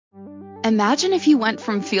Imagine if you went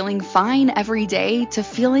from feeling fine every day to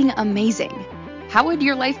feeling amazing. How would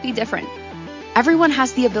your life be different? Everyone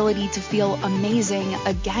has the ability to feel amazing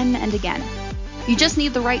again and again. You just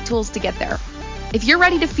need the right tools to get there. If you're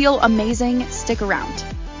ready to feel amazing, stick around.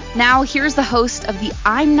 Now, here's the host of the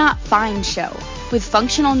I'm Not Fine show with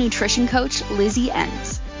functional nutrition coach Lizzie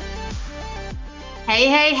Enns.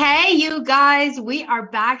 Hey, you guys. We are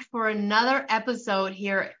back for another episode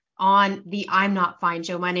here on the I'm Not Fine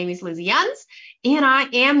show. My name is Lizzie Enns, and I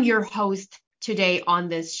am your host today on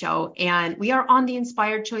this show. And we are on the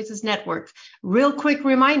Inspired Choices Network. Real quick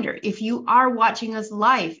reminder, if you are watching us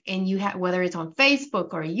live and you have, whether it's on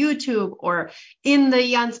Facebook or YouTube or in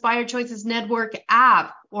the Inspired Choices Network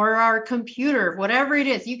app or our computer, whatever it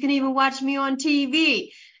is, you can even watch me on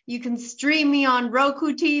TV. You can stream me on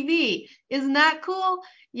Roku TV. Isn't that cool?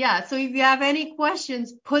 Yeah. So if you have any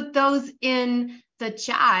questions, put those in the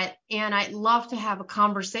chat, and I'd love to have a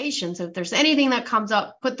conversation. So if there's anything that comes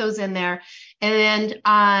up, put those in there.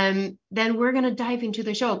 And then we're going to dive into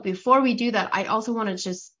the show. Before we do that, I also want to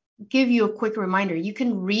just give you a quick reminder. You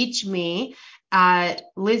can reach me at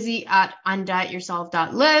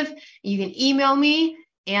lizzie@undietyourself.live. You can email me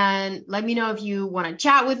and let me know if you want to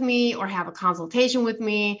chat with me or have a consultation with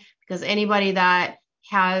me, because anybody that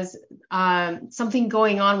has something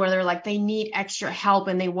going on where they're like they need extra help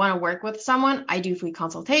and they want to work with someone, I do free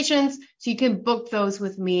consultations. So you can book those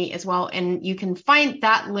with me as well. And you can find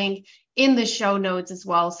that link in the show notes as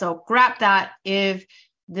well. So grab that if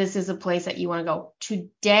this is a place that you want to go.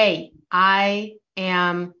 Today, I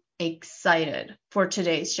am excited for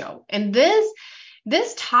today's show. And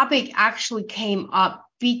this topic actually came up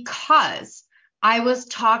because I was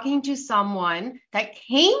talking to someone that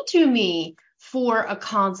came to me for a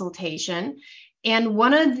consultation. And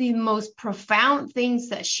one of the most profound things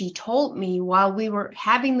that she told me while we were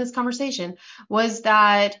having this conversation was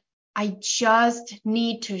that I just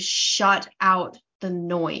need to shut out the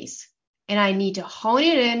noise, and I need to hone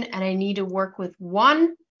it in, and I need to work with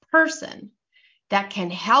one person that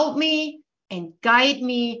can help me and guide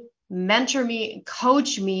me, mentor me, and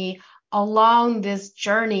coach me along this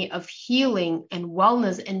journey of healing and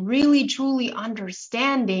wellness and really truly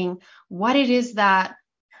understanding what it is that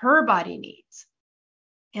her body needs.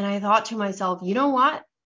 And I thought to myself, you know what?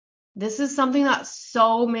 This is something that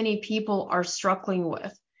so many people are struggling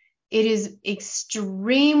with. It is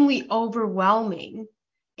extremely overwhelming,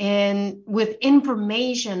 and with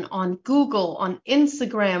information on Google, on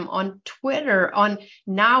Instagram, on Twitter, on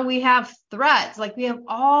now we have Threads, like we have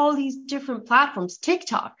all these different platforms,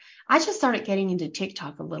 TikTok. I just started getting into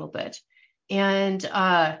TikTok a little bit, and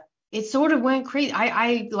it sort of went crazy.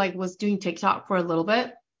 I like was doing TikTok for a little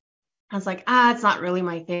bit. I was like, it's not really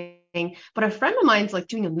my thing. But a friend of mine's like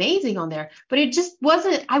doing amazing on there, but it just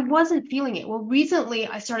I wasn't feeling it. Well, recently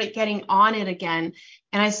I started getting on it again,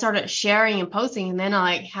 and I started sharing and posting, and then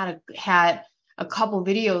I like had a couple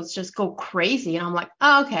videos just go crazy, and I'm like,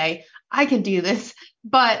 okay, I can do this.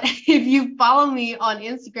 But if you follow me on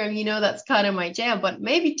Instagram, you know that's kind of my jam, but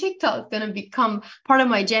maybe TikTok is going to become part of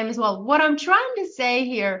my jam as well. What I'm trying to say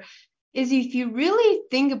here is, if you really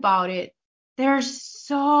think about it, there's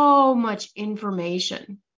so much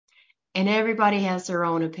information. And everybody has their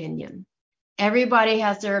own opinion. Everybody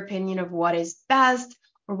has their opinion of what is best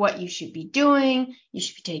or what you should be doing. You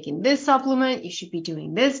should be taking this supplement. You should be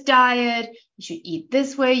doing this diet. You should eat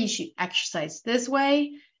this way. You should exercise this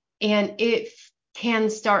way. And it can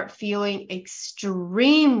start feeling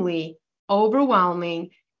extremely overwhelming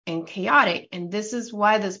and chaotic. And this is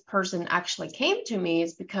why this person actually came to me,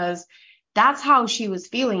 is because that's how she was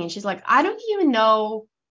feeling. And she's like, I don't even know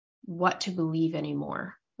what to believe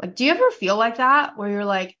anymore. Like, do you ever feel like that, where you're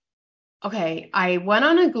like, okay, I went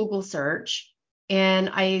on a Google search and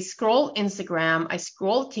I scrolled Instagram, I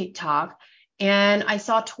scrolled TikTok, and I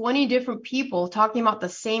saw 20 different people talking about the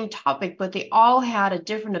same topic, but they all had a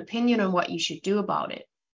different opinion on what you should do about it.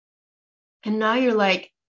 And now you're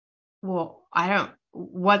like, well,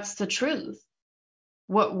 what's the truth?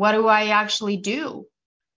 What do I actually do?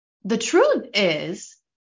 The truth is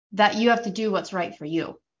that you have to do what's right for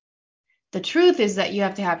you. The truth is that you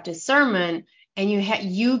have to have discernment, and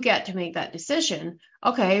you get to make that decision.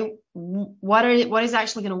 Okay, what is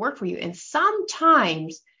actually going to work for you? And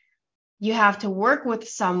sometimes you have to work with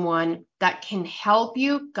someone that can help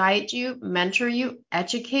you, guide you, mentor you,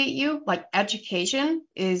 educate you. Like, education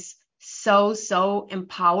is so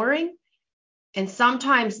empowering. And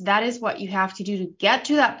sometimes that is what you have to do to get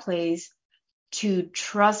to that place, to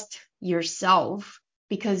trust yourself,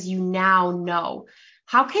 because you now know.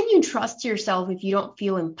 How can you trust yourself if you don't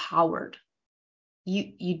feel empowered?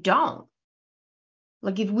 You don't.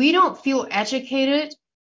 Like, if we don't feel educated,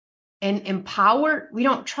 and empowered, we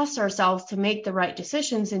don't trust ourselves to make the right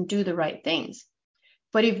decisions and do the right things.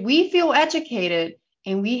 But if we feel educated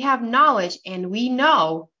and we have knowledge and we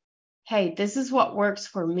know, hey, this is what works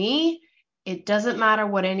for me, it doesn't matter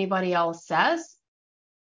what anybody else says,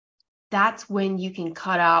 that's when you can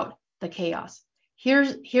cut out the chaos.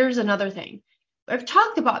 Here's another thing. I've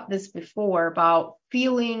talked about this before, about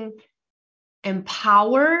feeling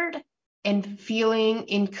empowered and feeling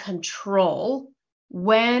in control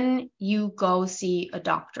when you go see a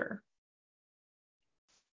doctor.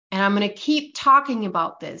 And I'm going to keep talking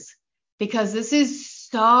about this because this is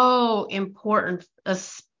so important,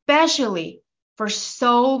 especially for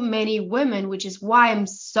so many women, which is why I'm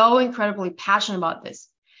so incredibly passionate about this.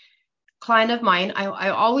 Client of mine, I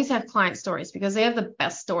always have client stories because they have the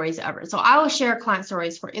best stories ever. So I will share client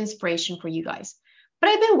stories for inspiration for you guys. But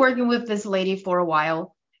I've been working with this lady for a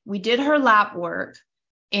while. We did her lab work,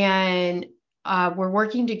 and we're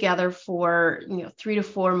working together for 3 to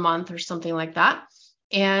 4 months or something like that.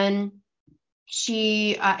 And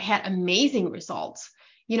she had amazing results,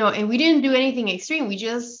 and we didn't do anything extreme. We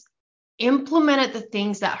just implemented the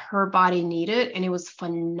things that her body needed, and it was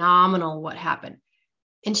phenomenal what happened.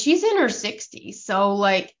 And she's in her 60s. So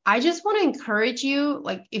like, I just want to encourage you,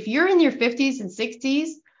 like, if you're in your 50s and 60s,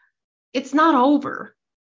 it's not over.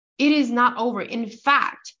 It is not over. In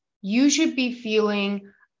fact, you should be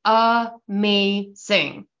feeling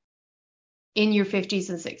amazing in your 50s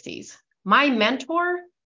and 60s. My mentor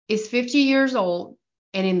is 50 years old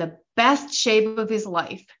and in the best shape of his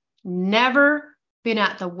life. Never been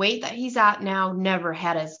at the weight that he's at now, never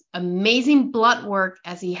had as amazing blood work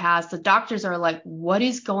as he has. The doctors are like, what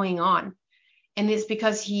is going on? And it's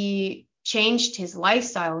because he changed his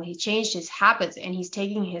lifestyle, he changed his habits, and he's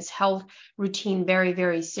taking his health routine very,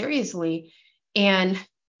 very seriously. And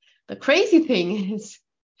the crazy thing is,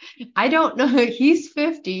 I don't know, he's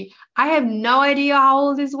 50. I have no idea how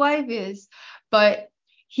old his wife is, but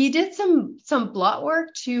he did some blood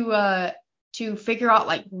work to figure out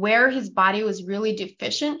like where his body was really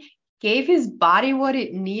deficient, gave his body what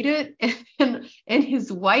it needed, and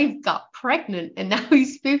his wife got pregnant, and now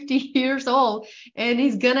he's 50 years old and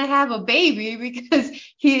he's gonna have a baby because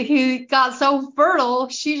he got so fertile,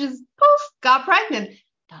 she just poof, got pregnant.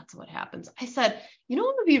 That's what happens. I said,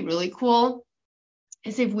 what would be really cool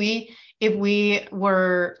is if we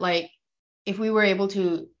were able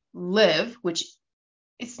to live, which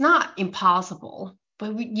it's not impossible,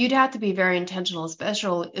 but you'd have to be very intentional,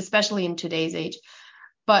 especially in today's age,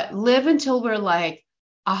 but live until we're like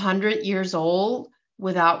 100 years old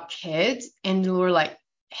without kids, and we're like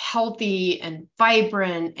healthy and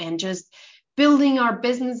vibrant and just building our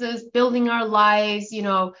businesses, building our lives,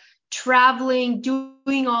 traveling,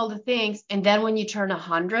 doing all the things. And then when you turn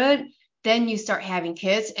 100, then you start having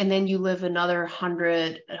kids, and then you live another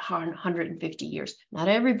 150 years. Not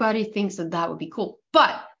everybody thinks that would be cool.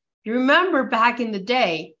 But you remember back in the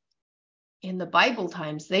day, in the Bible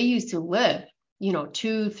times, they used to live,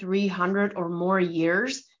 200-300 or more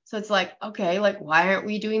years. So it's like, okay, like, why aren't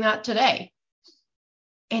we doing that today?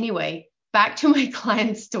 Anyway, back to my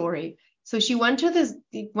client story. So she went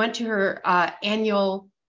to her annual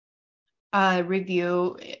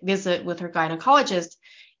review visit with her gynecologist,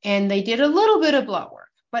 and they did a little bit of blood work,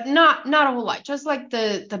 but not a whole lot, just like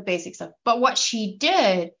the basic stuff. But what she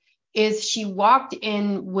did is she walked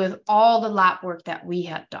in with all the lab work that we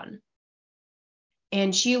had done.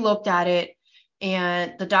 And she looked at it,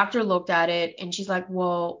 and the doctor looked at it, and she's like,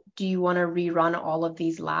 well, do you want to rerun all of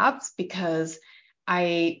these labs? Because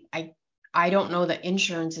I don't know that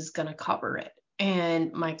insurance is going to cover it.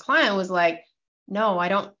 And my client was like, no, I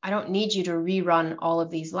don't need you to rerun all of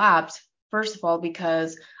these labs. First of all,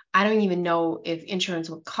 because I don't even know if insurance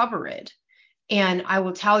will cover it. And I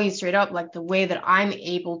will tell you straight up, like, the way that I'm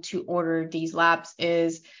able to order these labs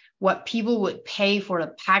is what people would pay for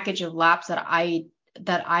the package of labs that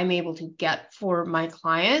I'm able to get for my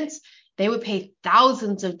clients. They would pay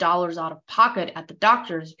thousands of dollars out of pocket at the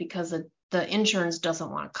doctors because the insurance doesn't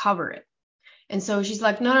want to cover it. And so she's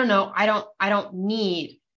like, no, I don't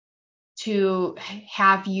need to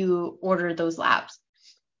have you order those labs.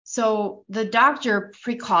 So the doctor,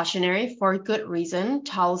 precautionary for good reason,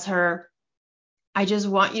 tells her, I just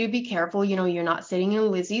want you to be careful. You're not sitting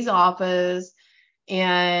in Lizzie's office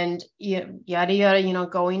and yada, yada,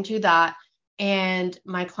 going to that. And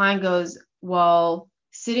my client goes, well,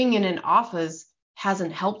 sitting in an office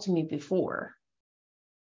hasn't helped me before.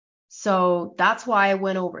 So that's why I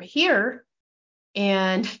went over here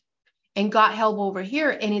and got help over here,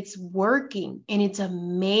 and it's working, and it's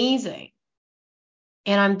amazing.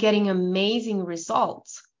 And I'm getting amazing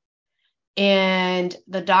results. And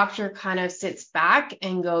the doctor kind of sits back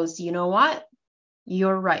and goes, you know what?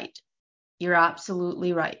 You're right. You're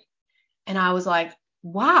absolutely right. And I was like,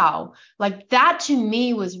 wow, like that to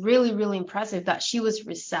me was really, really impressive that she was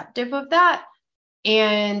receptive of that.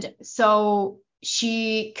 And so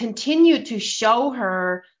she continued to show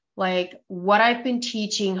her like what I've been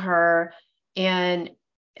teaching her. And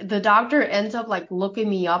the doctor ends up like looking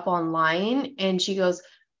me up online and she goes,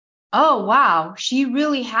 oh, wow, she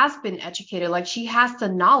really has been educated. Like she has the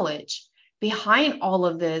knowledge behind all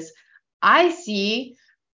of this. I see.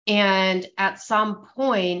 And at some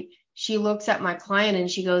point, she looks at my client and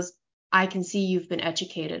she goes, I can see you've been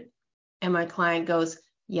educated. And my client goes,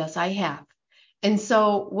 yes, I have. And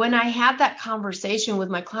so when I had that conversation with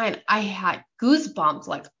my client, I had goosebumps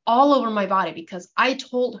like all over my body because I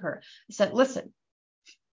told her, I said, listen,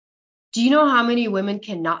 do you know how many women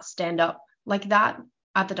cannot stand up like that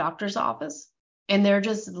at the doctor's office? And they're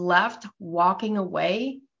just left walking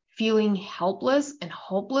away, feeling helpless and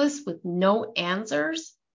hopeless with no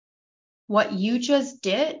answers. What you just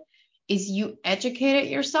did is you educated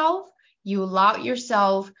yourself, you allowed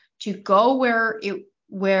yourself to go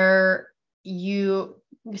where you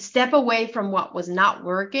step away from what was not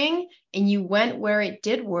working and you went where it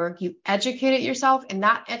did work. You educated yourself and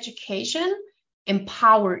that education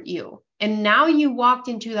empowered you. And now you walked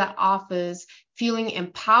into that office feeling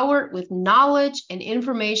empowered with knowledge and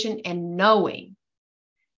information and knowing.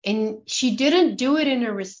 And she didn't do it in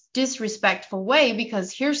a disrespectful way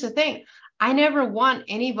because here's the thing. I never want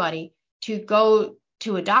anybody to go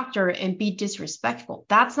to a doctor and be disrespectful.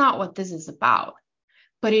 That's not what this is about.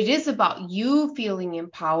 But it is about you feeling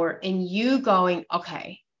empowered and you going,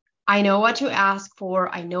 okay, I know what to ask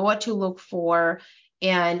for. I know what to look for.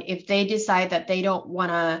 And if they decide that they don't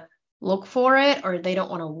want to look for it or they don't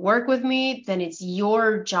want to work with me, then it's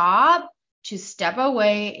your job to step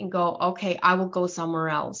away and go, okay, I will go somewhere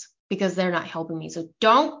else because they're not helping me. So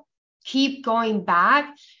don't keep going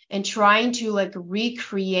back and trying to like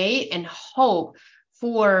recreate and hope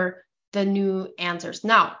for the new answers.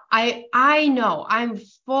 Now, I know I'm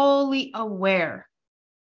fully aware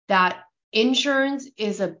that insurance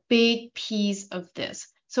is a big piece of this.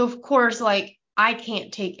 So of course, like I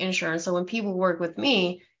can't take insurance. So when people work with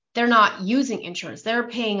me, they're not using insurance. They're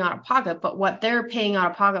paying out of pocket, but what they're paying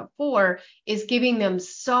out of pocket for is giving them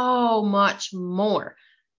so much more.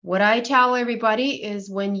 What I tell everybody is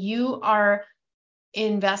when you are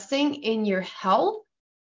investing in your health,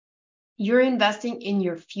 you're investing in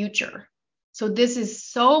your future. So this is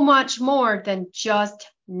so much more than just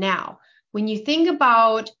now. When you think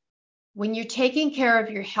about when you're taking care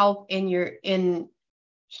of your health and you're in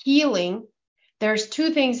healing, there's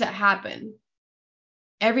two things that happen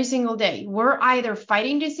every single day. We're either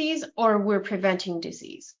fighting disease or we're preventing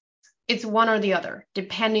disease. It's one or the other,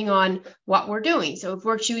 depending on what we're doing. So if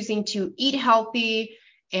we're choosing to eat healthy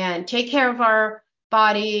and take care of our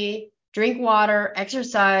body, drink water,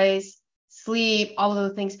 exercise, sleep, all of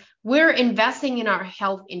those things, we're investing in our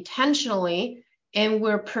health intentionally and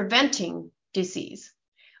we're preventing disease.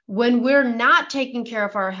 When we're not taking care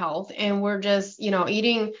of our health and we're just,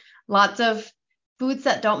 eating lots of foods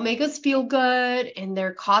that don't make us feel good and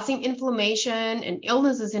they're causing inflammation and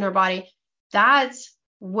illnesses in our body, that's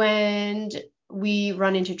when we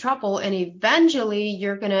run into trouble. And eventually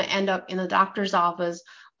you're going to end up in the doctor's office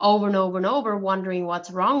over and over and over wondering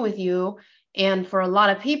what's wrong with you. And for a lot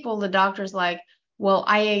of people, the doctor's like, well,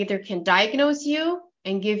 I either can diagnose you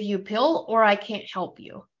and give you a pill or I can't help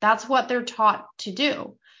you. That's what they're taught to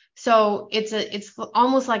do. So it's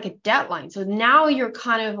almost like a deadline. So now you're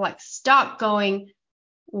kind of like stuck going,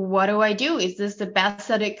 what do I do? Is this the best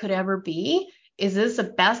that it could ever be? Is this the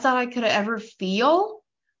best that I could ever feel?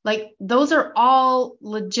 Like those are all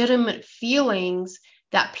legitimate feelings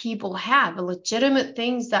that people have, legitimate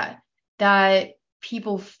things that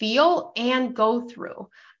people feel and go through.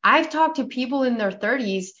 I've talked to people in their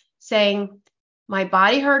 30s saying, my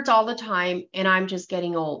body hurts all the time and I'm just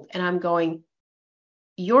getting old. And I'm going,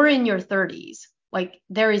 you're in your 30s. Like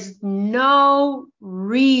there is no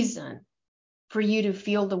reason for you to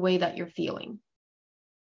feel the way that you're feeling.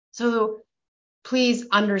 So please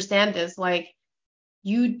understand this. Like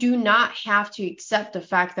you do not have to accept the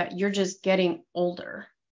fact that you're just getting older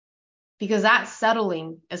because that's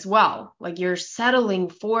settling as well. Like you're settling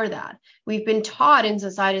for that. We've been taught in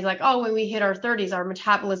society like, oh, when we hit our 30s, our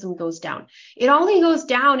metabolism goes down. It only goes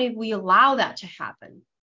down if we allow that to happen.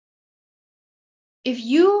 If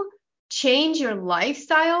you change your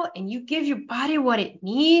lifestyle and you give your body what it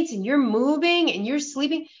needs and you're moving and you're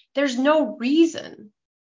sleeping, there's no reason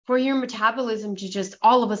for your metabolism to just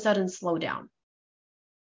all of a sudden slow down.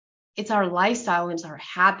 It's our lifestyle and it's our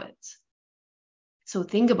habits. So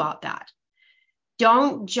think about that.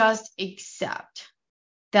 Don't just accept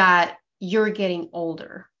that you're getting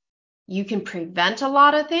older. You can prevent a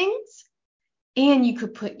lot of things, and you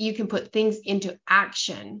can put things into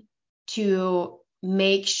action to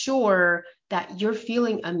make sure that you're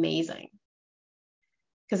feeling amazing.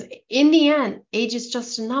 Because in the end, age is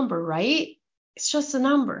just a number, right? It's just a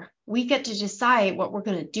number. We get to decide what we're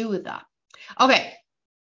going to do with that. Okay,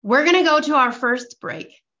 we're going to go to our first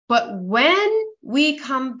break. But when we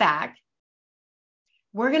come back,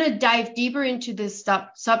 we're going to dive deeper into this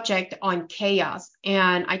subject on chaos.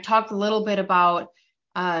 And I talked a little bit about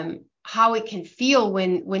how it can feel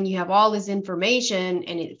when you have all this information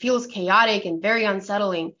and it feels chaotic and very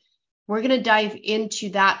unsettling. We're going to dive into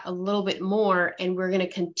that a little bit more, and we're going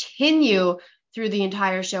to continue through the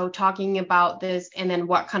entire show talking about this and then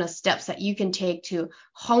what kind of steps that you can take to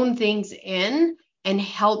hone things in and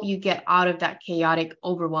help you get out of that chaotic,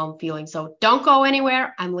 overwhelmed feeling. So don't go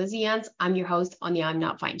anywhere. I'm Lizzie Ents. I'm your host on the I'm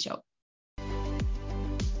Not Fine show.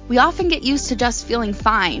 We often get used to just feeling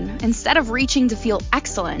fine instead of reaching to feel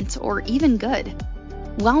excellent or even good.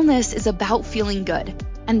 Wellness is about feeling good,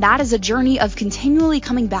 and that is a journey of continually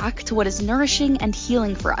coming back to what is nourishing and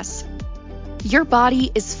healing for us. Your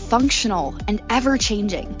body is functional and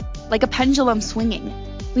ever-changing, like a pendulum swinging.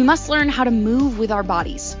 We must learn how to move with our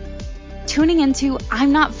bodies. Tuning into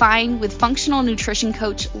I'm Not Fine with functional nutrition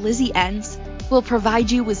coach Lizzie Ents will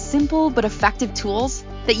provide you with simple but effective tools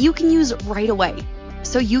that you can use right away,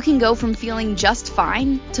 so you can go from feeling just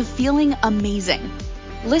fine to feeling amazing.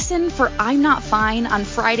 Listen for I'm Not Fine on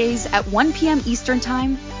Fridays at 1 p.m. Eastern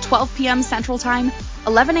Time, 12 p.m. Central Time,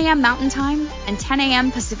 11 a.m. Mountain Time, and 10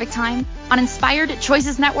 a.m. Pacific Time on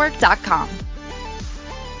InspiredChoicesNetwork.com.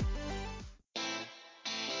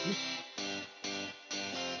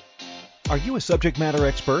 Are you a subject matter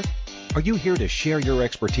expert? Are you here to share your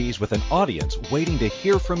expertise with an audience waiting to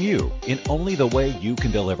hear from you in only the way you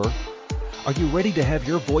can deliver? Are you ready to have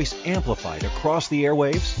your voice amplified across the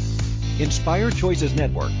airwaves? Inspired Choices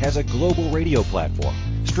Network has a global radio platform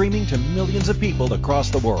streaming to millions of people across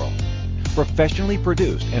the world. Professionally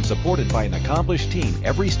produced and supported by an accomplished team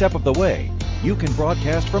every step of the way, you can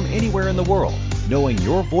broadcast from anywhere in the world, knowing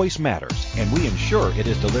your voice matters, and we ensure it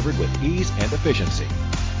is delivered with ease and efficiency.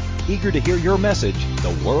 Eager to hear your message,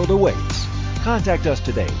 the world awaits. Contact us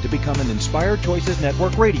today to become an Inspired Choices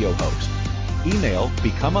Network radio host. Email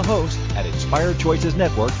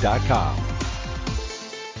becomeahost@inspiredchoicesnetwork.com.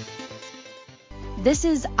 This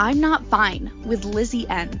is I'm Not Fine with Lizzie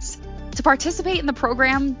Ents. To participate in the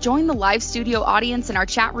program, join the live studio audience in our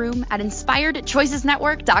chat room at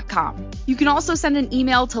InspiredChoicesNetwork.com. You can also send an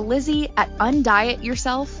email to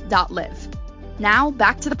lizzie@undietyourself.live. Now,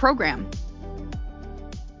 back to the program.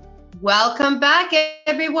 Welcome back,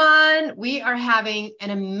 everyone. We are having an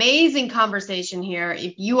amazing conversation here.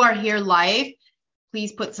 If you are here live,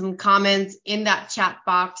 please put some comments in that chat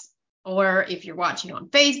box. Or if you're watching on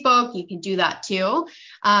Facebook, you can do that too.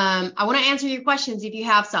 I want to answer your questions if you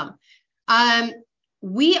have some.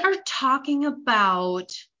 We are talking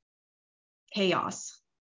about chaos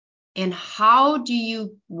and how do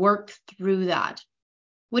you work through that?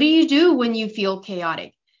 What do you do when you feel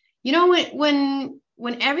chaotic? You know,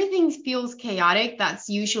 when everything feels chaotic, that's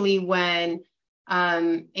usually when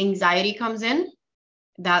anxiety comes in.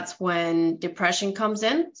 That's when depression comes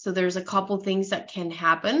in. So there's a couple things that can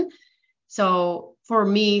happen. So for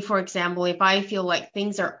me, for example, if I feel like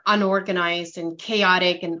things are unorganized and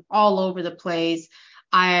chaotic and all over the place,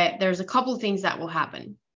 there's a couple things that will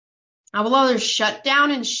happen. I will either shut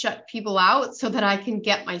down and shut people out so that I can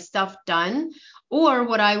get my stuff done, or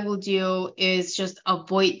what I will do is just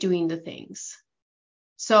avoid doing the things.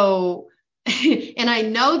 So, and I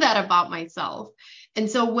know that about myself. And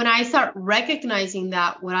so when I start recognizing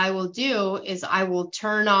that, what I will do is I will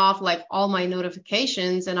turn off like all my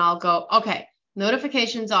notifications and I'll go, okay,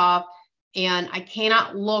 notifications off. And I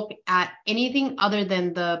cannot look at anything other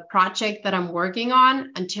than the project that I'm working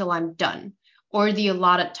on until I'm done, or the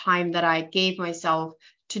allotted time that I gave myself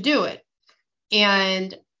to do it.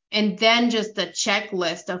 And then just the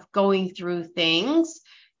checklist of going through things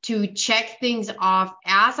to check things off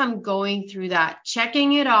as I'm going through that,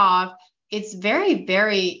 checking it off. It's very,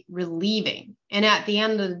 very relieving. And at the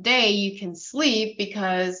end of the day, you can sleep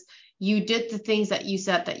because you did the things that you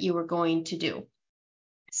said that you were going to do.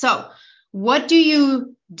 So what do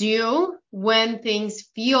you do when things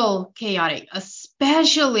feel chaotic,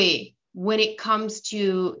 especially when it comes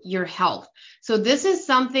to your health? So this is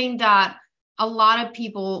something that a lot of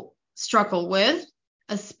people struggle with,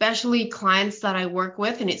 especially clients that I work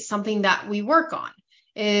with. And it's something that we work on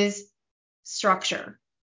is structure.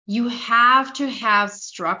 You have to have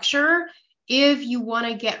structure if you want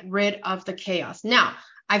to get rid of the chaos. Now,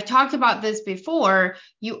 I've talked about this before.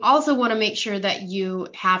 You also want to make sure that you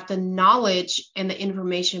have the knowledge and the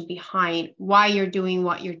information behind why you're doing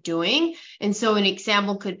what you're doing. And so an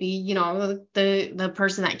example could be, the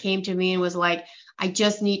person that came to me and was like, I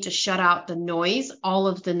just need to shut out the noise, all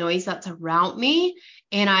of the noise that's around me.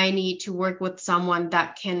 And I need to work with someone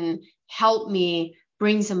that can help me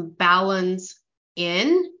bring some balance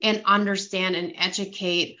in and understand and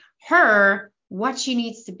educate her what she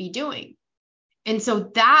needs to be doing. And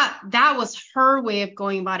so that was her way of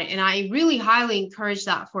going about it. And I really highly encourage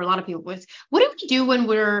that for a lot of people. What do we do when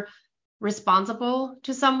we're responsible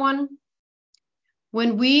to someone?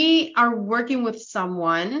 When we are working with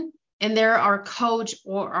someone and they're our coach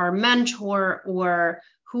or our mentor or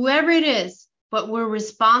whoever it is, but we're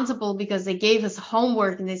responsible because they gave us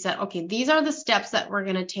homework and they said, okay, these are the steps that we're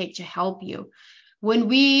going to take to help you. When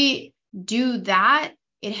we do that,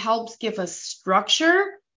 it helps give us structure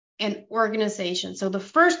and organization. So the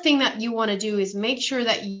first thing that you want to do is make sure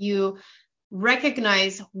that you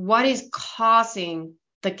recognize what is causing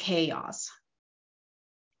the chaos.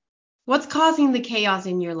 What's causing the chaos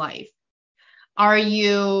in your life? Are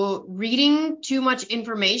you reading too much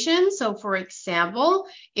information? So for example,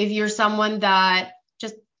 if you're someone that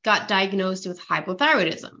just got diagnosed with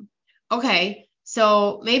hypothyroidism, okay,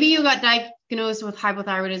 so maybe you got diagnosed with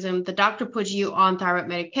hypothyroidism, the doctor puts you on thyroid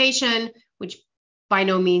medication, which by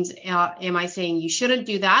no means am I saying you shouldn't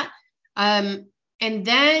do that. And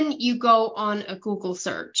then you go on a Google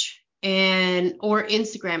search or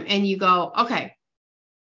Instagram and you go, okay,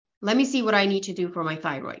 let me see what I need to do for my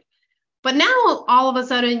thyroid. But now all of a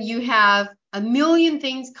sudden you have a million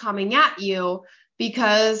things coming at you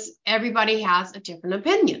because everybody has a different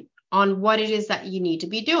opinion on what it is that you need to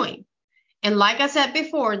be doing. And like I said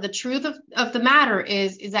before, the truth of the matter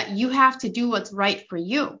is that you have to do what's right for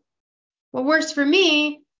you. What works for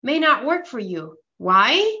me may not work for you.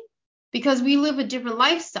 Why? Because we live a different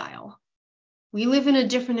lifestyle. We live in a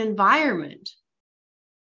different environment.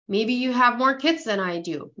 Maybe you have more kids than I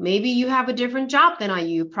do. Maybe you have a different job than I do.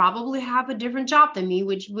 You probably have a different job than me,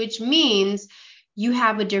 which means you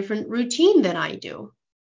have a different routine than I do.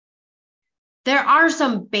 There are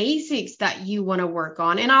some basics that you want to work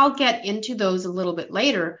on, and I'll get into those a little bit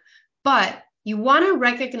later, but you want to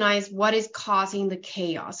recognize what is causing the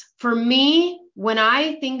chaos. For me, when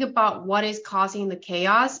I think about what is causing the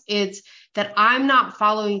chaos, it's that I'm not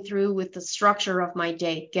following through with the structure of my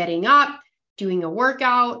day, getting up, doing a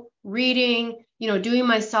workout, reading, doing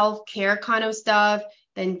my self-care kind of stuff,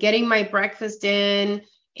 then getting my breakfast in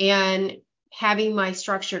and having my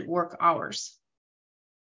structured work hours.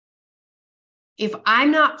 If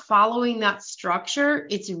I'm not following that structure,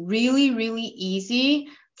 it's really, really easy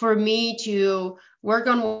for me to work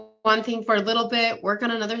on one thing for a little bit, work on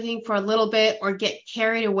another thing for a little bit, or get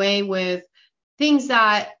carried away with things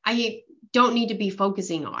that I don't need to be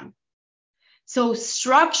focusing on. So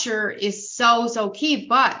structure is so key,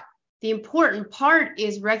 but the important part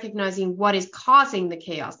is recognizing what is causing the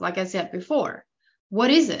chaos. Like I said before, what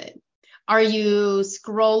is it? Are you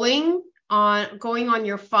going on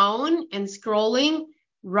your phone and scrolling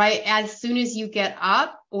right as soon as you get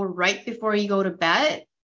up or right before you go to bed?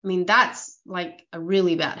 I mean, that's like a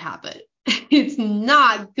really bad habit. It's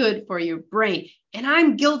not good for your brain. And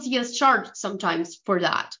I'm guilty as charged sometimes for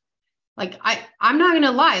that. Like, I'm not going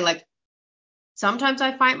to lie. Like, sometimes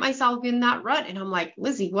I find myself in that rut and I'm like,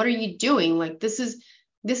 Lizzie, what are you doing? Like, this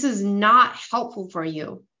is not helpful for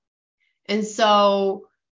you. And so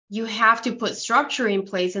you have to put structure in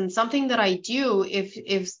place. And something that I do,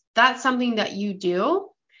 if that's something that you do,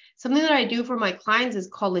 something that I do for my clients is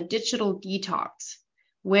called a digital detox,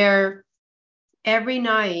 where every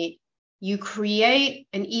night you create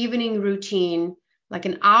an evening routine, like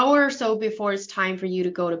an hour or so before it's time for you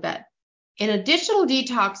to go to bed. And a digital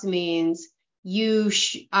detox means you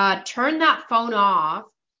turn that phone off,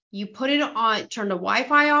 you put it on, turn the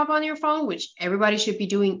Wi-Fi off on your phone, which everybody should be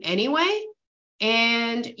doing anyway,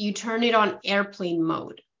 and you turn it on airplane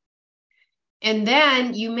mode. And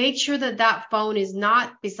then you make sure that that phone is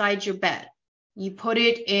not beside your bed. You put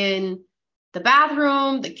it in the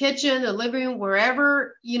bathroom, the kitchen, the living room,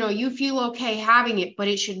 wherever, you feel okay having it, but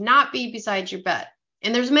it should not be beside your bed.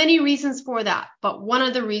 And there's many reasons for that. But one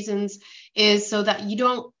of the reasons is so that you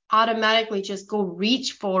don't automatically just go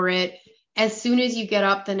reach for it as soon as you get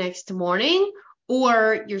up the next morning,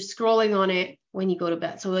 or you're scrolling on it when you go to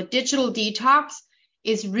bed. So a digital detox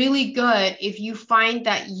is really good if you find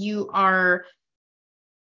that you are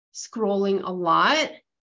scrolling a lot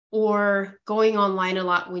or going online a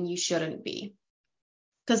lot when you shouldn't be.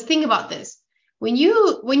 Because think about this. When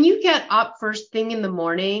you get up first thing in the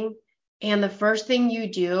morning and the first thing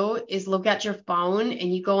you do is look at your phone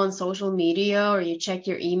and you go on social media or you check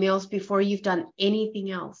your emails before you've done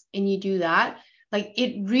anything else, and you do that, like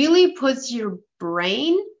it really puts your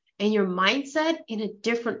brain and your mindset in a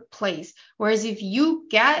different place. Whereas if you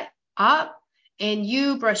get up and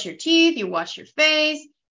you brush your teeth, you wash your face,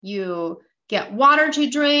 you get water to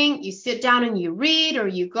drink, you sit down and you read, or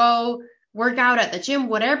you go work out at the gym,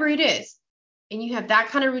 whatever it is, and you have that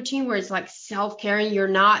kind of routine where it's like self-care and you're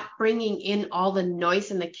not bringing in all the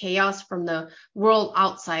noise and the chaos from the world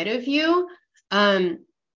outside of you,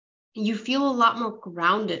 you feel a lot more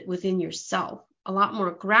grounded within yourself, a lot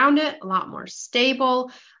more grounded, a lot more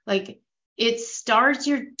stable. Like it starts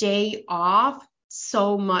your day off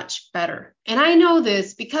so much better. And I know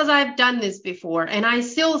this because I've done this before, and I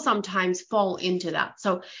still sometimes fall into that.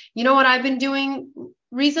 So you know what I've been doing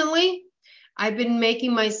recently? I've been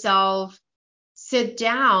making myself sit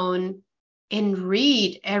down and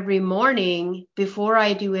read every morning before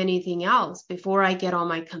I do anything else. Before I get on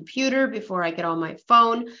my computer, before I get on my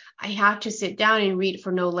phone, I have to sit down and read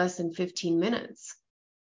for no less than 15 minutes.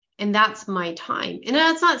 And that's my time. And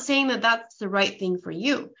that's not saying that that's the right thing for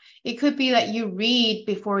you. It could be that you read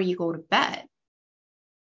before you go to bed.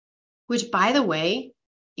 Which, by the way,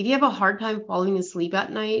 if you have a hard time falling asleep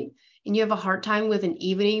at night and you have a hard time with an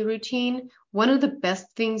evening routine, one of the best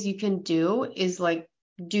things you can do is like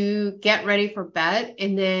get ready for bed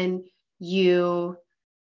and then you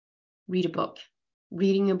read a book.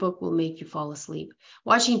 Reading a book will make you fall asleep.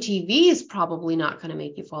 Watching TV is probably not going to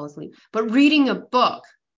make you fall asleep, but reading a book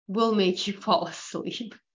will make you fall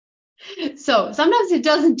asleep. So sometimes it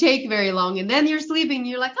doesn't take very long, and then you're sleeping and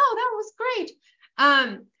you're like, oh, that was great.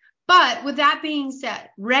 But with that being said,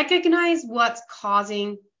 recognize what's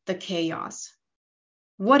causing the chaos.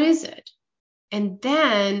 What is it? And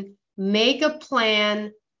then make a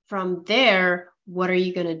plan from there. What are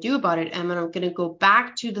you going to do about it? And I'm going to go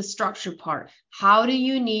back to the structure part. How do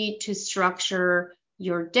you need to structure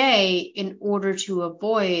your day in order to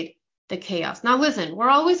avoid the chaos? Now, listen, we're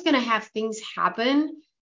always going to have things happen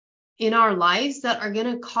in our lives that are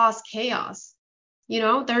going to cause chaos. You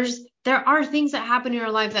know, there are things that happen in your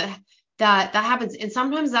life that happens. And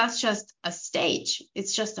sometimes that's just a stage.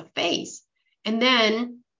 It's just a phase. And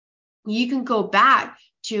then you can go back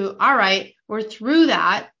to, all right, we're through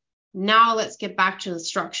that. Now let's get back to the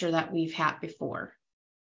structure that we've had before,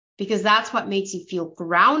 because that's what makes you feel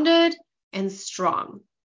grounded and strong.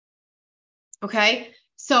 Okay.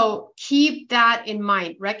 So keep that in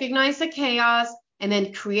mind. Recognize the chaos and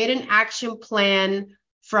then create an action plan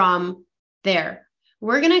from there.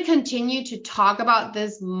 We're going to continue to talk about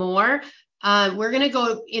this more. We're going to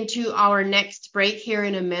go into our next break here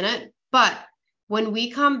in a minute, but when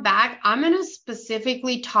we come back, I'm going to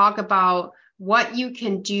specifically talk about what you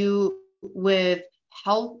can do with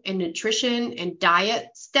health and nutrition and diet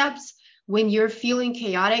steps when you're feeling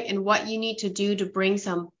chaotic, and what you need to do to bring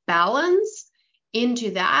some balance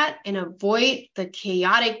into that and avoid the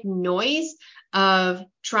chaotic noise of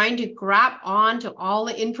trying to grab on to all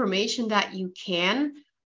the information that you can.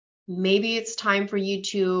 Maybe it's time for you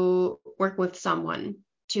to work with someone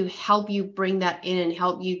to help you bring that in and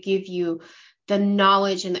help you give you the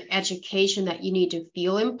knowledge and the education that you need to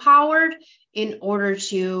feel empowered in order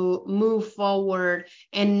to move forward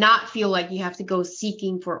and not feel like you have to go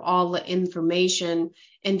seeking for all the information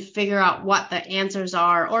and figure out what the answers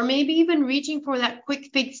are, or maybe even reaching for that quick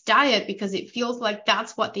fix diet because it feels like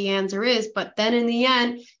that's what the answer is. But then in the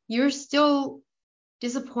end, you're still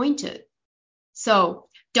disappointed. So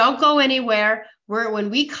don't go anywhere.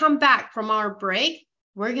 When we come back from our break,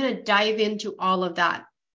 we're going to dive into all of that.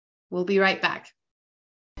 We'll be right back.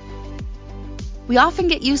 We often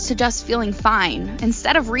get used to just feeling fine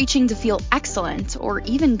instead of reaching to feel excellent or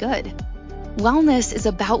even good. Wellness is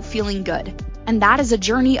about feeling good, and that is a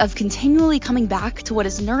journey of continually coming back to what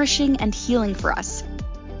is nourishing and healing for us.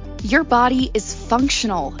 Your body is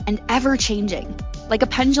functional and ever-changing, like a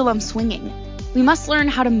pendulum swinging. We must learn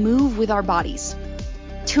how to move with our bodies.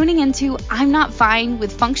 Tuning into I'm Not Fine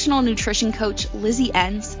with functional nutrition coach Lizzie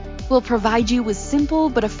Enns will provide you with simple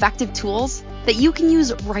but effective tools that you can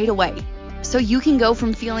use right away, so you can go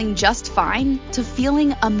from feeling just fine to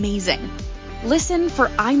feeling amazing. Listen for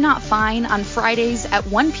I'm Not Fine on Fridays at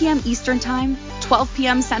 1 p.m. Eastern Time, 12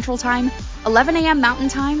 p.m. Central Time, 11 a.m. Mountain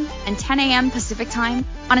Time, and 10 a.m. Pacific Time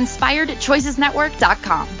on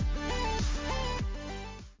InspiredChoicesNetwork.com.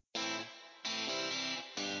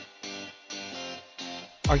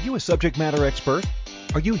 Are you a subject matter expert?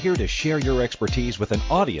 Are you here to share your expertise with an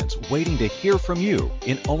audience waiting to hear from you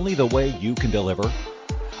in only the way you can deliver?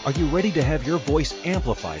 Are you ready to have your voice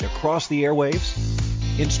amplified across the airwaves?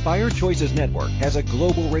 Inspired Choices Network has a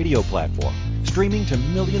global radio platform streaming to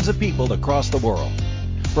millions of people across the world.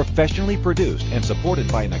 Professionally produced and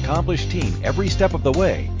supported by an accomplished team every step of the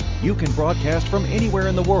way, you can broadcast from anywhere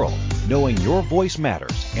in the world, knowing your voice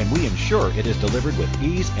matters, and we ensure it is delivered with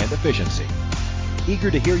ease and efficiency.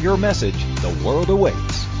 Eager to hear your message, the world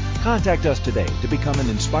awaits. Contact us today to become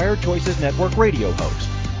an Inspired Choices Network radio host.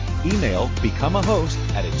 Email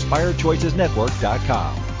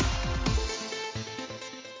becomeahost@inspiredchoicesnetwork.com.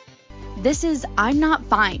 This is I'm Not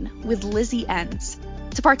Fine with Lizzie Enns.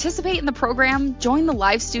 To participate in the program, join the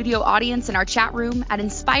live studio audience in our chat room at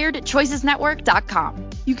inspiredchoicesnetwork.com.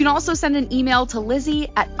 You can also send an email to Lizzie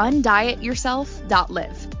at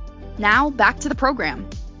undietyourself.live. Now, back to the program.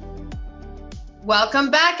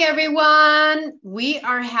 Welcome back, everyone. We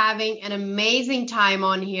are having an amazing time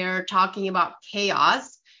on here talking about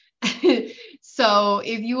chaos. So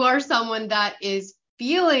if you are someone that is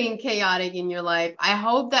feeling chaotic in your life, I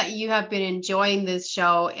hope that you have been enjoying this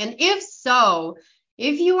show. And if so,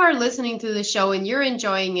 if you are listening to the show and you're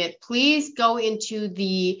enjoying it, please go into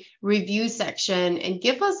the review section and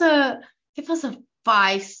give us a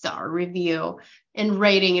 5-star review and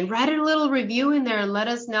rating, and write a little review in there and let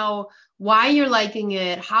us know why you're liking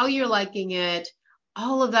it, how you're liking it,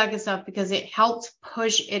 all of that good stuff, because it helps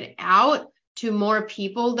push it out to more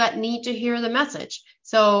people that need to hear the message.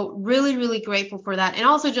 So really, really grateful for that. And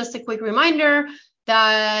also just a quick reminder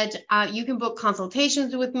that you can book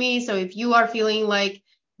consultations with me. So if you are feeling like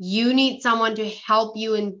you need someone to help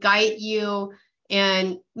you and guide you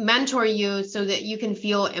and mentor you so that you can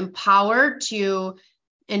feel empowered to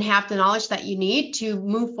and have the knowledge that you need to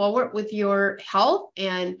move forward with your health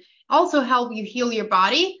and also help you heal your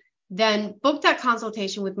body, then book that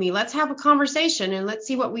consultation with me. Let's have a conversation and let's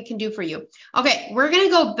see what we can do for you. Okay, we're going to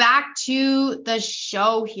go back to the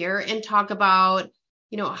show here and talk about,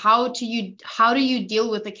 how do you deal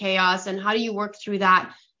with the chaos and how do you work through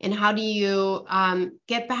that and how do you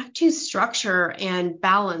get back to structure and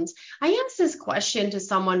balance. I asked this question to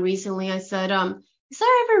someone recently. I said, is there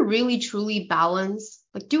ever really truly balance?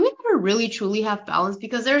 Like, do we ever really truly have balance?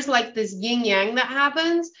 Because there's like this yin yang that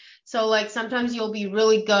happens. So like sometimes you'll be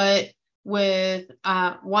really good with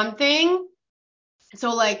one thing.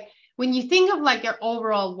 So like when you think of like your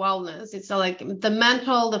overall wellness, it's like the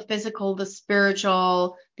mental, the physical, the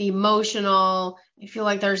spiritual, the emotional. I feel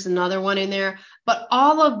like there's another one in there, but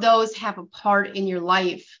all of those have a part in your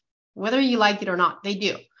life, whether you like it or not, they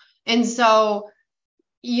do. And so,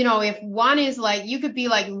 if one is like, you could be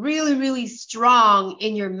like really, really strong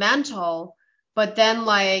in your mental, but then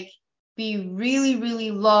like be really,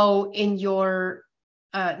 really low in your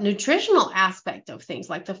nutritional aspect of things,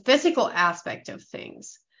 like the physical aspect of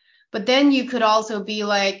things. But then you could also be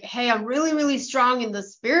like, hey, I'm really, really strong in the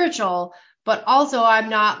spiritual, but also I'm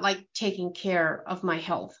not like taking care of my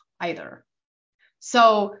health either.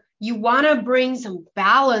 So you want to bring some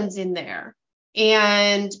balance in there.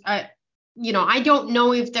 And I don't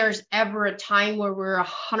know if there's ever a time where we're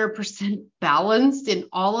 100% balanced in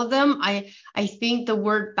all of them. I think the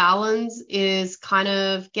word balance is kind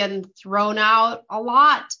of getting thrown out a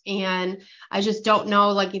lot. And I just don't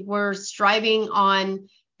know, like, if we're striving on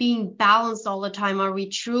being balanced all the time, are we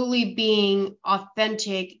truly being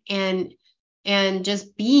authentic and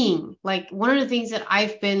just being? Like, one of the things that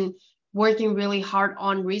I've been working really hard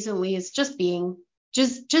on recently is just being.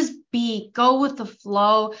 Just be, go with the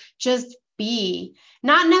flow, just be.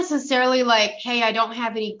 Not necessarily like, hey, I don't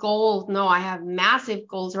have any goals. No, I have massive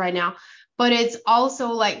goals right now. But it's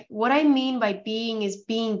also like, what I mean by being is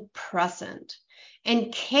being present.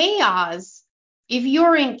 And chaos, if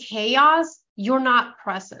you're in chaos, you're not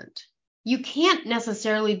present. You can't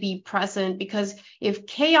necessarily be present, because if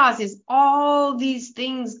chaos is all these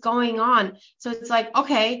things going on, so it's like,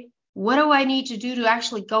 okay, what do I need to do to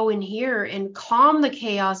actually go in here and calm the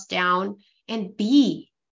chaos down and be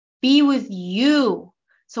with you?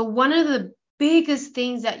 So one of the biggest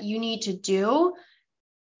things that you need to do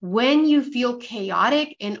when you feel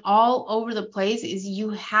chaotic and all over the place is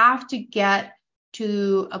you have to get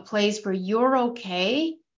to a place where you're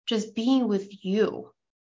okay just being with you.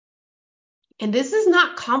 And this is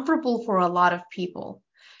not comfortable for a lot of people.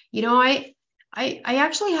 I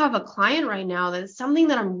actually have a client right now that's something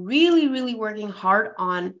that I'm really, really working hard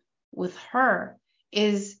on with her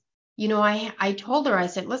is, I told her, I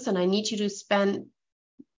said, listen, I need you to spend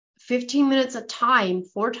 15 minutes of time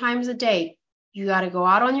 4 times a day. You got to go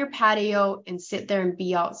out on your patio and sit there and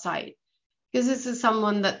be outside. Because this is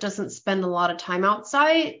someone that doesn't spend a lot of time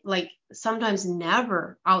outside, like sometimes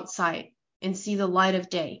never outside and see the light of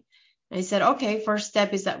day. And I said, okay, first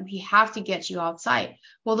step is that we have to get you outside.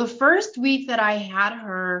 Well, the first week that I had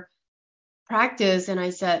her practice and I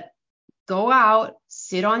said, go out,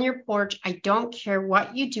 sit on your porch. I don't care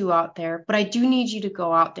what you do out there, but I do need you to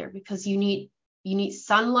go out there because you need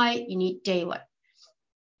sunlight, you need daylight.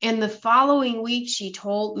 And the following week, she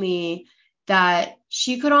told me that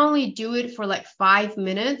she could only do it for like 5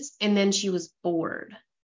 minutes and then she was bored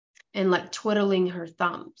and like twiddling her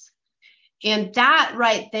thumbs. And that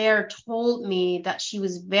right there told me that she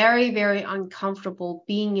was very, very uncomfortable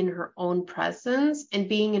being in her own presence and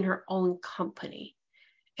being in her own company.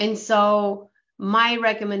 And so my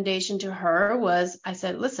recommendation to her was, I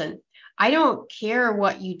said, listen, I don't care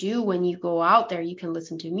what you do when you go out there. You can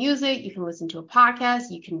listen to music, you can listen to a podcast,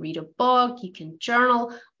 you can read a book, you can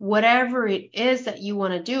journal, whatever it is that you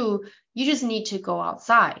want to do, you just need to go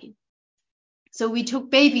outside. So we took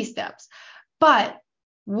baby steps. But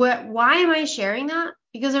why am I sharing that?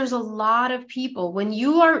 Because there's a lot of people, when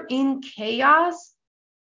you are in chaos,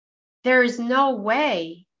 there is no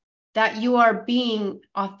way that you are being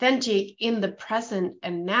authentic in the present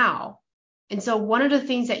and now. And so one of the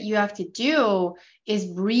things that you have to do is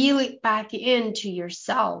really back into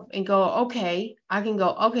yourself and go, okay,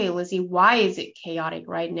 Lizzie, why is it chaotic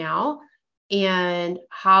right now? And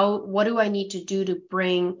what do I need to do to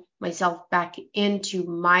bring myself back into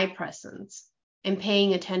my presence and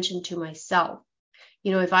paying attention to myself?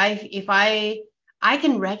 You know, if I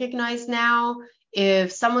can recognize now,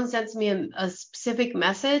 if someone sends me a specific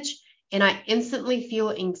message and I instantly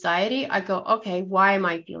feel anxiety, I go, okay, why am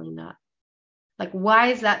I feeling that? Like, why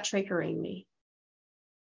is that triggering me?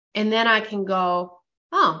 And then I can go,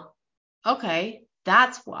 oh, okay,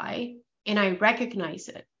 that's why. And I recognize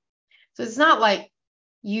it. So it's not like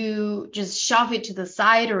you just shove it to the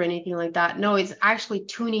side or anything like that. No, it's actually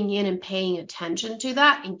tuning in and paying attention to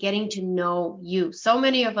that and getting to know you. So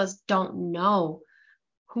many of us don't know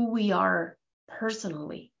who we are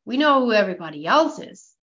personally. We know who everybody else is.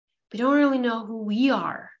 We don't really know who we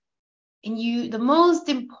are. And the most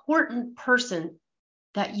important person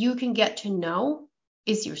that you can get to know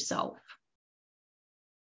is yourself.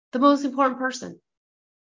 The most important person.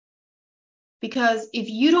 Because if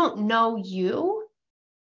you don't know you,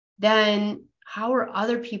 then how are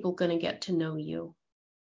other people going to get to know you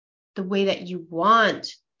the way that you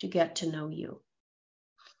want to get to know you?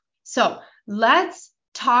 So let's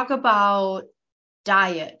talk about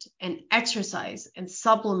diet and exercise and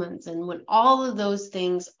supplements, and when all of those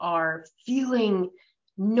things are feeling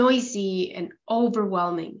noisy and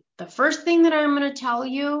overwhelming. The first thing that I'm going to tell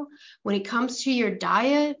you when it comes to your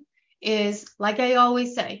diet is, like I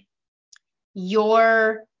always say,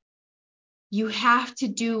 you have to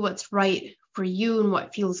do what's right for you and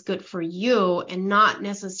what feels good for you, and not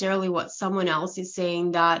necessarily what someone else is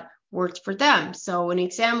saying that worked for them. So an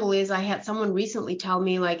example is, I had someone recently tell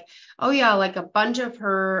me like, oh yeah, like a bunch of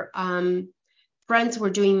her friends were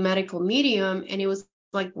doing medical medium and it was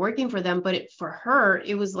like working for them, but for her,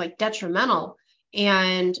 it was like detrimental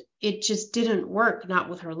and it just didn't work, not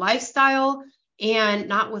with her lifestyle and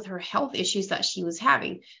not with her health issues that she was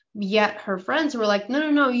having. Yet her friends were like,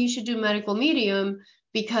 no, you should do medical medium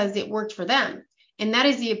because it worked for them. And that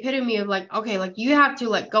is the epitome of like, okay, like you have to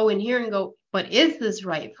like go in here and go, but is this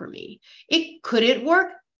right for me? Could it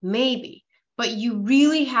work? Maybe. But you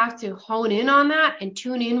really have to hone in on that and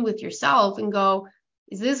tune in with yourself and go,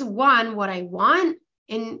 is this what I want?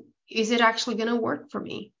 And is it actually going to work for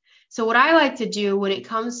me? So what I like to do when it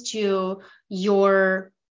comes to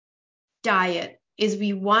your diet is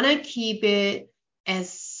we want to keep it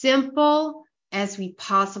as simple as we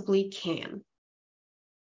possibly can.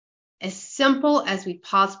 As simple as we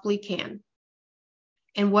possibly can.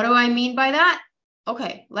 And what do I mean by that?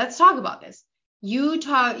 Okay, let's talk about this. You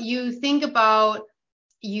think about,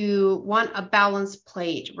 you want a balanced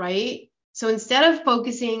plate, right? So instead of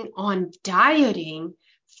focusing on dieting,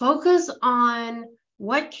 focus on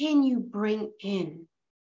what can you bring in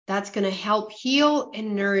that's going to help heal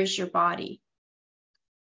and nourish your body.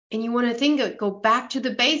 And you want to go back to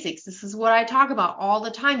the basics. This is what I talk about all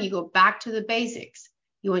the time. You go back to the basics.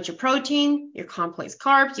 You want your protein, your complex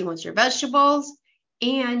carbs, you want your vegetables,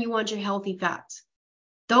 and you want your healthy fats.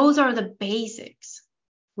 Those are the basics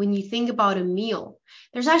when you think about a meal.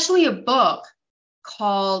 There's actually a book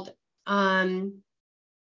called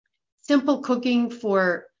Simple Cooking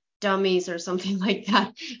for Dummies or something like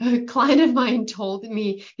that. A client of mine told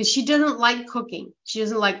me, because she doesn't like cooking. She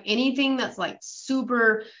doesn't like anything that's like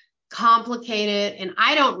super complicated, and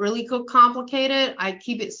I don't really cook complicated. I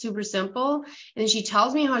keep it super simple. And she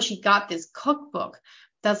tells me how she got this cookbook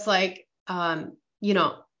that's like,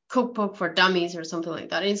 cookbook for dummies or something like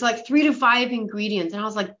that. And it's like 3 to 5 ingredients. And I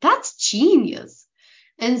was like, that's genius.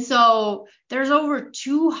 And so there's over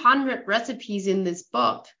 200 recipes in this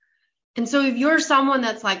book. And so if you're someone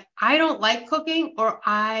that's like, I don't like cooking, or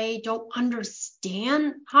I don't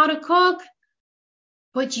understand how to cook,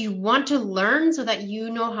 but you want to learn so that you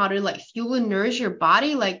know how to like fuel and nourish your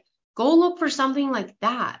body, like go look for something like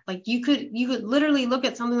that. Like you could literally look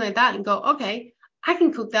at something like that and go, okay, I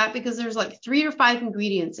can cook that because there's like 3 or 5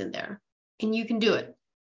 ingredients in there and you can do it.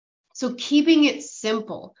 So keeping it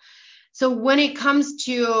simple. So when it comes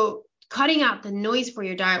to cutting out the noise for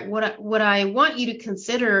your diet, what I want you to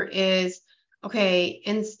consider is, okay,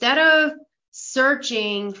 instead of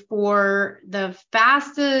searching for the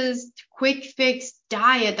fastest quick fix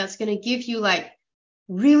diet that's going to give you like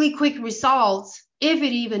really quick results, if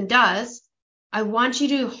it even does, I want you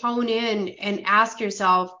to hone in and ask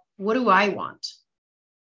yourself, what do I want?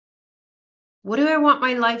 What do I want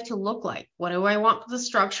my life to look like? What do I want the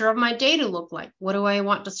structure of my day to look like? What do I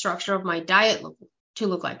want the structure of my diet to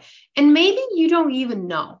look like? And maybe you don't even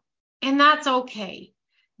know, and that's okay.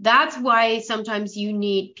 That's why sometimes you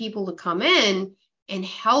need people to come in and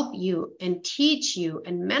help you and teach you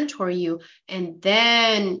and mentor you, and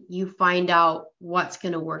then you find out what's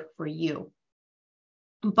going to work for you.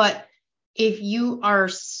 But if you are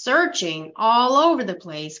searching all over the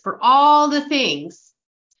place for all the things,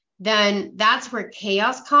 then that's where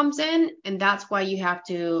chaos comes in. And that's why you have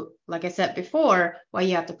to, like I said before, why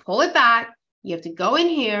you have to pull it back. You have to go in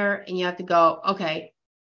here and you have to go, okay,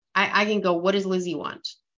 I can go, what does Lizzie want?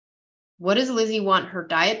 What does Lizzie want her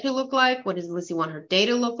diet to look like? What does Lizzie want her day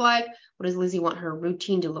to look like? What does Lizzie want her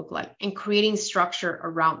routine to look like? And creating structure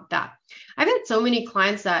around that. I've had so many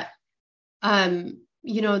clients that,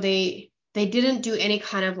 they didn't do any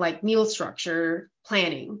kind of like meal structure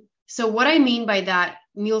planning. So what I mean by that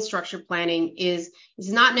meal structure planning is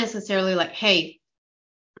not necessarily like, hey,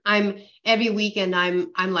 I'm every weekend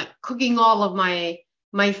I'm like cooking all of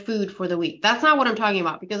my food for the week. That's not what I'm talking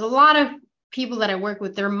about, because a lot of people that I work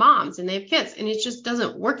with, they're moms and they have kids, and it just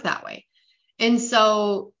doesn't work that way. And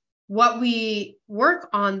so what we work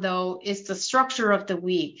on though is the structure of the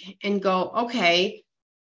week and go, okay,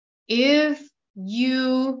 if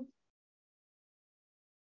you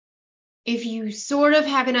sort of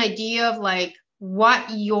have an idea of like what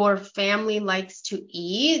your family likes to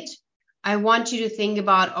eat, I want you to think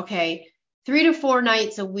about, okay, 3 to 4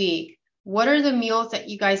 nights a week, what are the meals that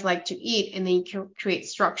you guys like to eat? And then you can create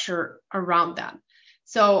structure around that.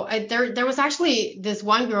 So there was actually this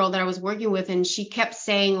one girl that I was working with, and she kept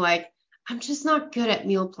saying like, I'm just not good at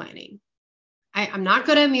meal planning. I'm not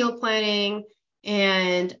good at meal planning.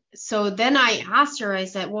 And so then I asked her, I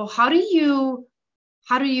said, well, how do you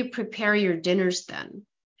prepare your dinners then?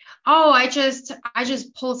 Oh, I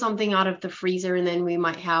just pull something out of the freezer, and then we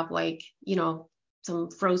might have like,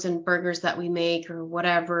 some frozen burgers that we make or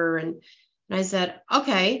whatever. And I said,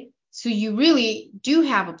 okay, so you really do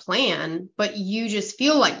have a plan, but you just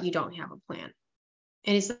feel like you don't have a plan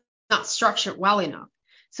and it's not structured well enough.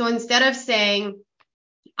 So instead of saying,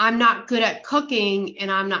 I'm not good at cooking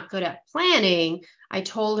and I'm not good at planning, I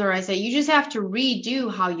told her, I said, you just have to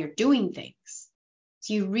redo how you're doing things.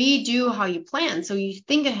 So you redo how you plan. So you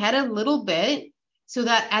think ahead a little bit so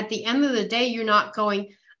that at the end of the day, you're not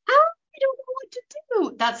going, oh, I don't know what to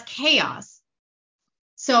do. That's chaos.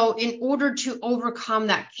 So in order to overcome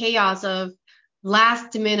that chaos of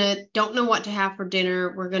last minute, don't know what to have for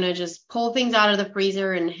dinner, we're going to just pull things out of the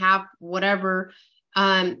freezer and have whatever,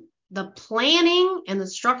 the planning and the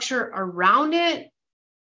structure around it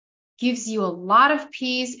gives you a lot of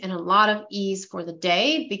peace and a lot of ease for the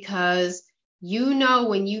day, because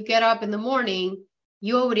when you get up in the morning,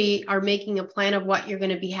 you already are making a plan of what you're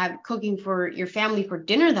going to be cooking for your family for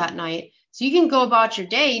dinner that night. So you can go about your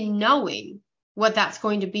day knowing what that's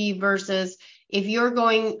going to be, versus if you're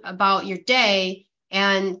going about your day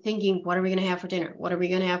and thinking, what are we going to have for dinner? What are we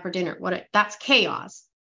going to have for dinner? That's chaos.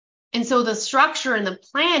 And so the structure and the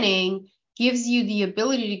planning gives you the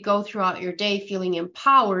ability to go throughout your day feeling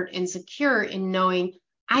empowered and secure in knowing,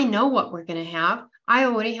 I know what we're going to have. I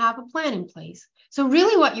already have a plan in place. So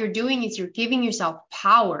really what you're doing is you're giving yourself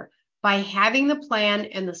power by having the plan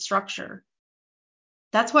and the structure.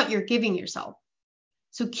 That's what you're giving yourself.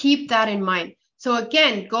 So keep that in mind. So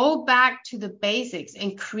again, go back to the basics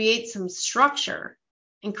and create some structure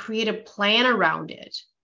and create a plan around it,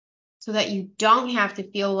 so that you don't have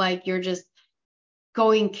to feel like you're just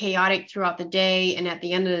going chaotic throughout the day. And at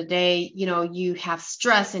the end of the day, you have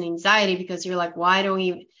stress and anxiety because you're like,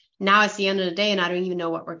 now it's the end of the day and I don't even know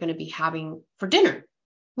what we're going to be having for dinner,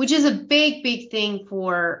 which is a big, big thing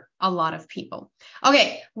for a lot of people.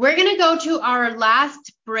 Okay, we're going to go to our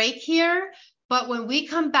last break here. But when we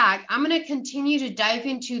come back, I'm going to continue to dive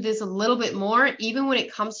into this a little bit more, even when it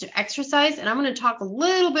comes to exercise. And I'm going to talk a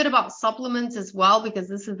little bit about supplements as well, because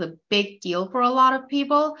this is a big deal for a lot of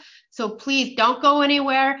people. So please don't go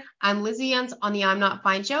anywhere. I'm Lizzie Enns on the I'm Not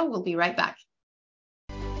Fine show. We'll be right back.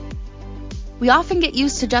 We often get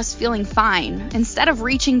used to just feeling fine instead of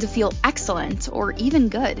reaching to feel excellent or even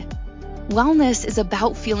good. Wellness is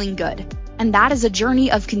about feeling good, and that is a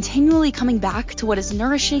journey of continually coming back to what is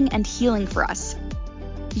nourishing and healing for us.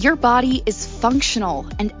 Your body is functional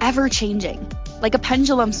and ever-changing, like a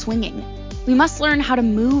pendulum swinging. We must learn how to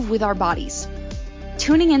move with our bodies.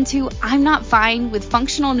 Tuning into I'm Not Fine with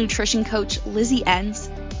functional nutrition coach Lizzie Enns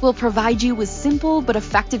will provide you with simple but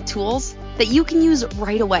effective tools that you can use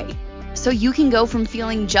right away, so you can go from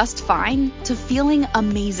feeling just fine to feeling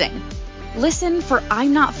amazing. Listen for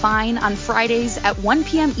I'm Not Fine on Fridays at 1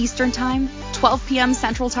 p.m. Eastern Time, 12 p.m.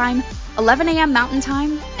 Central Time, 11 a.m. Mountain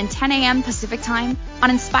Time, and 10 a.m. Pacific Time on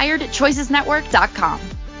InspiredChoicesNetwork.com.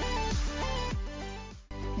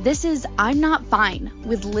 This is I'm Not Fine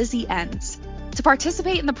with Lizzie Enns. To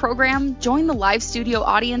participate in the program, join the live studio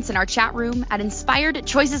audience in our chat room at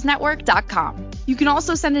InspiredChoicesNetwork.com. You can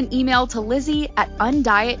also send an email to Lizzie at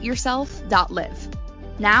undietyourself.live.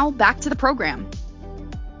 Now, back to the program.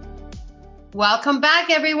 Welcome back,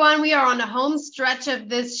 everyone. We are on the home stretch of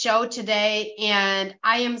this show today, and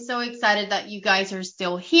I am so excited that you guys are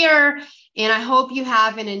still here, and I hope you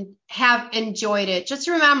have enjoyed it. Just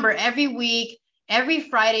remember, every week, every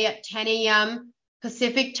Friday at 10 a.m.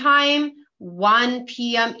 Pacific Time, 1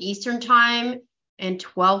 p.m. Eastern Time, and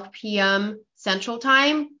 12 p.m. Central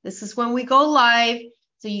Time. This is when we go live.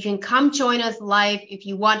 So you can come join us live if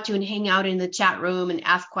you want to and hang out in the chat room and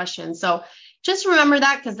ask questions. So just remember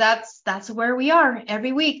that, because that's where we are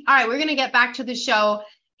every week. All right, we're going to get back to the show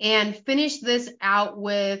and finish this out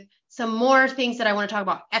with some more things that I want to talk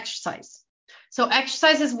about. Exercise. So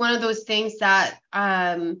exercise is one of those things that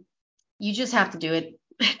you just have to do it.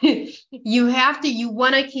 You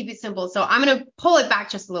want to keep it simple. So I'm going to pull it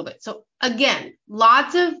back just a little bit. So again,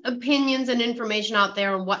 lots of opinions and information out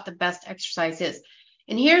there on what the best exercise is.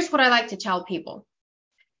 And here's what I like to tell people.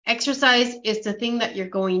 Exercise is the thing that you're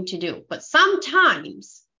going to do. But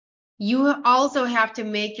sometimes you also have to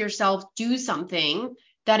make yourself do something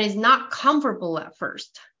that is not comfortable at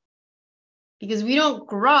first. Because we don't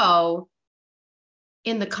grow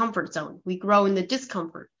in the comfort zone. We grow in the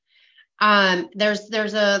discomfort.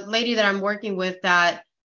 There's a lady that I'm working with that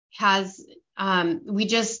has, we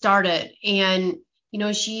just started, and, you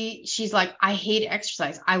know, she's like, I hate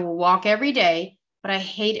exercise. I will walk every day, but I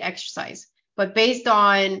hate exercise. But based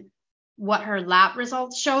on what her lab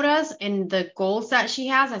results showed us and the goals that she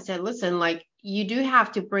has, I said, listen, like, you do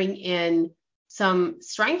have to bring in some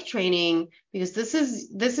strength training, because this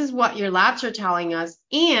is what your labs are telling us.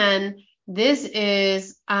 And this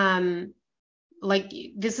is,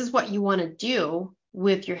 this is what you want to do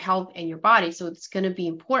with your health and your body. So it's going to be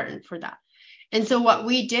important for that. And so what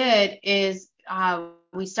we did is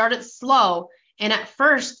we started slow. And at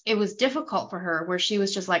first it was difficult for her, where she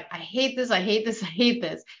was just like, I hate this, I hate this, I hate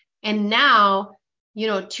this. And now,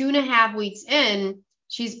 2.5 weeks in,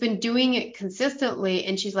 she's been doing it consistently.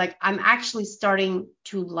 And she's like, I'm actually starting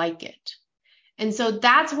to like it. And so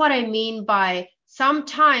that's what I mean by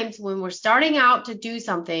sometimes when we're starting out to do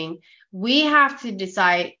something, we have to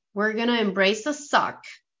decide we're going to embrace the suck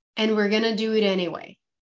and we're going to do it anyway.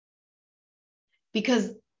 Because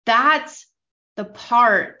that's the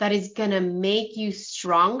part that is going to make you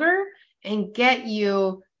stronger and get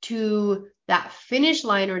you to that finish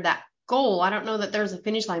line or that goal. I don't know that there's a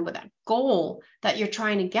finish line, but that goal that you're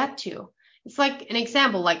trying to get to. It's like an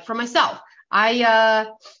example, like for myself, I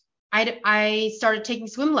started taking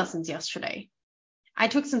swim lessons yesterday. I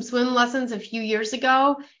took some swim lessons a few years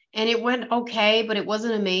ago, and it went okay, but it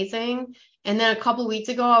wasn't amazing. And then a couple weeks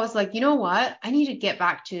ago, I was like, you know what? I need to get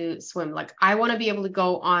back to swim. Like, I want to be able to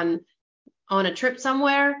go on a trip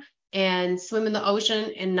somewhere and swim in the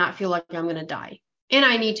ocean and not feel like I'm going to die. And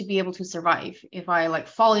I need to be able to survive if I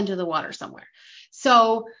fall into the water somewhere.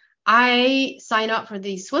 So I sign up for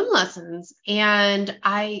these swim lessons, and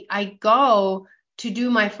I go to do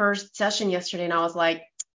my first session yesterday, and I was like,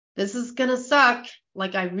 this is going to suck.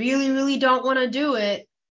 Like, I really, really don't want to do it,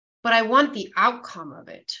 but I want the outcome of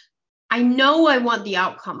it. I know I want the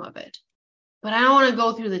outcome of it, but I don't want to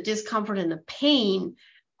go through the discomfort and the pain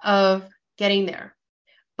of getting there.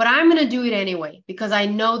 But I'm going to do it anyway because I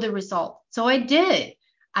know the result. So I did.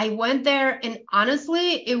 I went there, and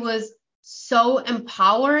honestly, it was so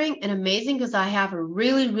empowering and amazing because I have a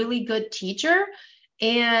really, really good teacher.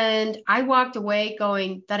 And I walked away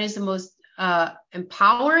going, that is the most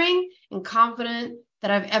empowering and confident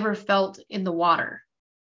that I've ever felt in the water.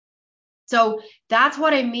 So that's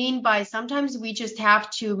what I mean by sometimes we just have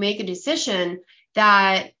to make a decision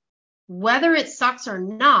that whether it sucks or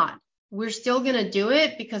not, we're still going to do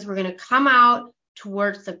it because we're going to come out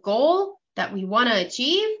towards the goal that we want to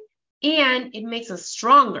achieve, and it makes us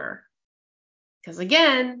stronger. Because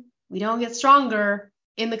again, we don't get stronger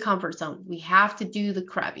in the comfort zone. We have to do the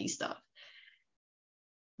crappy stuff.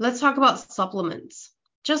 Let's talk about supplements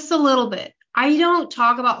just a little bit. I don't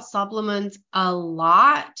talk about supplements a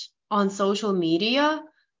lot on social media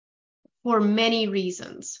for many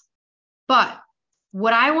reasons. But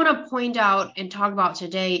what I want to point out and talk about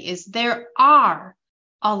today is there are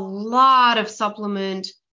a lot of supplement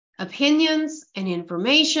opinions and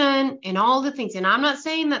information and all the things. And I'm not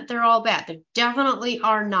saying that they're all bad. They definitely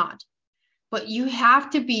are not. But you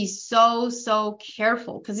have to be so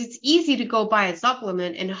careful because it's easy to go buy a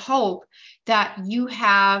supplement and hope that you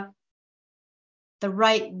have the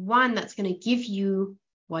right one that's going to give you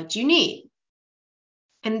what you need.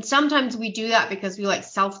 And sometimes we do that because we like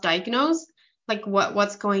self-diagnose, like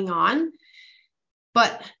what's going on.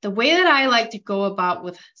 But the way that I like to go about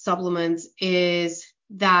with supplements is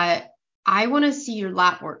that I want to see your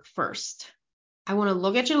lab work first. I want to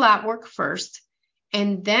look at your lab work first,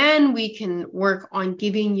 and then we can work on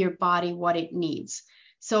giving your body what it needs.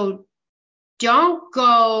 So don't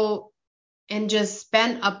go and just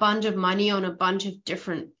spend a bunch of money on a bunch of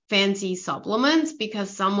different fancy supplements because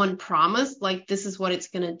someone promised like this is what it's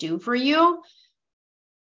going to do for you.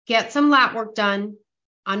 Get some lab work done,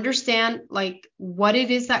 understand like what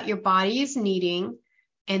it is that your body is needing,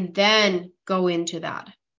 and then go into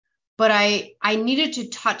that. But I needed to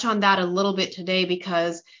touch on that a little bit today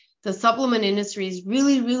because the supplement industry is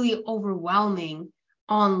really overwhelming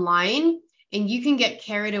online, and you can get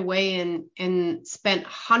carried away and spend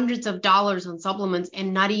hundreds of dollars on supplements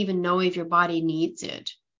and not even know if your body needs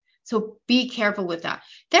it. So be careful with that.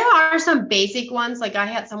 There are some basic ones. Like I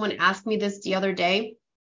had someone ask me this the other day.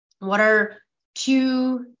 What are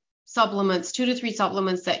 2 to 3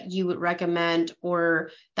 supplements that you would recommend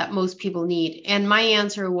or that most people need? And my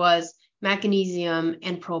answer was magnesium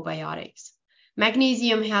and probiotics.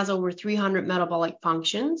 Magnesium has over 300 metabolic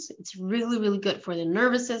functions. It's really good for the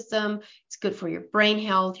nervous system. It's good for your brain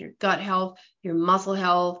health, your gut health, your muscle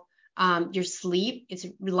health, your sleep. It's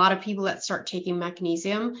a lot of people that start taking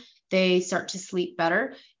magnesium, they start to sleep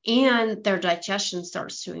better and their digestion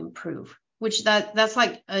starts to improve, which that's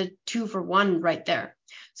like a 2 for 1 right there.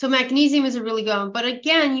 So magnesium is a really good one. But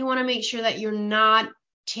again, you want to make sure that you're not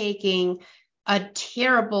taking a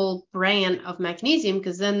terrible brand of magnesium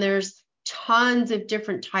because then there's tons of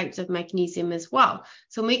different types of magnesium as well.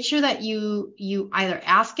 So make sure that you either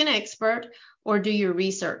ask an expert or do your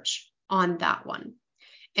research on that one.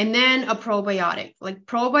 And then a probiotic, like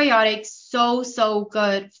probiotics, so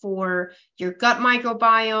good for your gut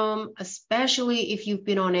microbiome, especially if you've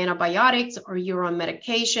been on antibiotics or you're on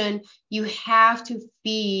medication. You have to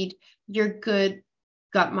feed your good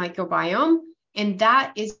gut microbiome, and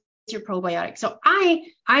that is your probiotic. So I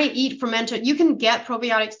eat fermented. You can get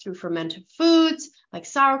probiotics through fermented foods like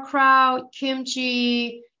sauerkraut,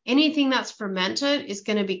 kimchi. Anything that's fermented is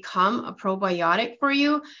going to become a probiotic for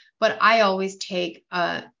you. But I always take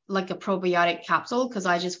like a probiotic capsule because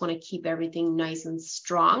I just want to keep everything nice and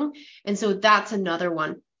strong. And so that's another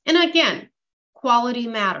one. And again, quality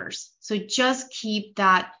matters. So just keep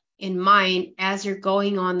that in mind as you're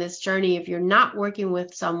going on this journey. If you're not working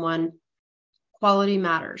with someone, quality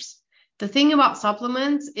matters. The thing about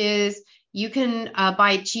supplements is you can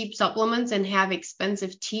buy cheap supplements and have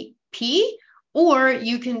expensive pee, or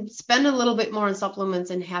you can spend a little bit more on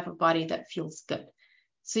supplements and have a body that feels good.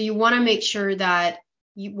 So you want to make sure that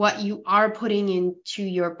what you are putting into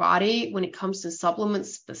your body when it comes to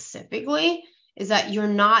supplements specifically is that you're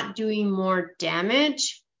not doing more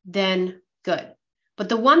damage than good. But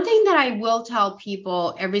the one thing that I will tell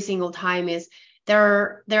people every single time is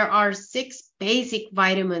there are 6 basic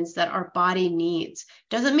vitamins that our body needs.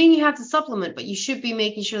 Doesn't mean you have to supplement, but you should be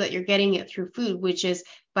making sure that you're getting it through food, which is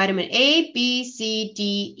vitamin A, B, C,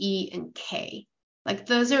 D, E, and K. Like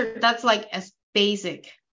that's like as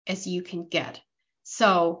basic as you can get.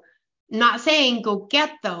 So not saying go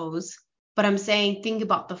get those, but I'm saying think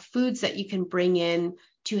about the foods that you can bring in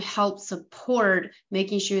to help support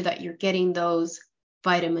making sure that you're getting those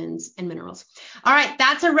vitamins and minerals. All right,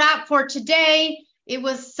 that's a wrap for today. It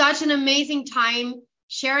was such an amazing time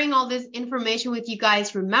sharing all this information with you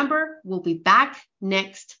guys. Remember, we'll be back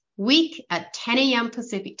next week at 10 a.m.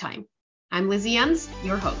 Pacific time. I'm Lizzie,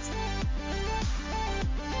 your host.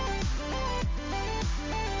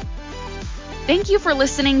 Thank you for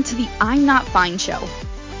listening to the I'm Not Fine show.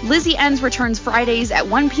 Lizzie Ends returns Fridays at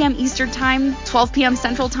 1 p.m. Eastern Time, 12 p.m.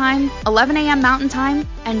 Central Time, 11 a.m. Mountain Time,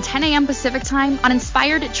 and 10 a.m. Pacific Time on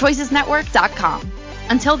InspiredChoicesNetwork.com.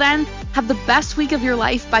 Until then, have the best week of your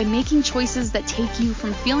life by making choices that take you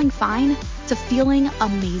from feeling fine to feeling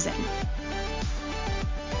amazing.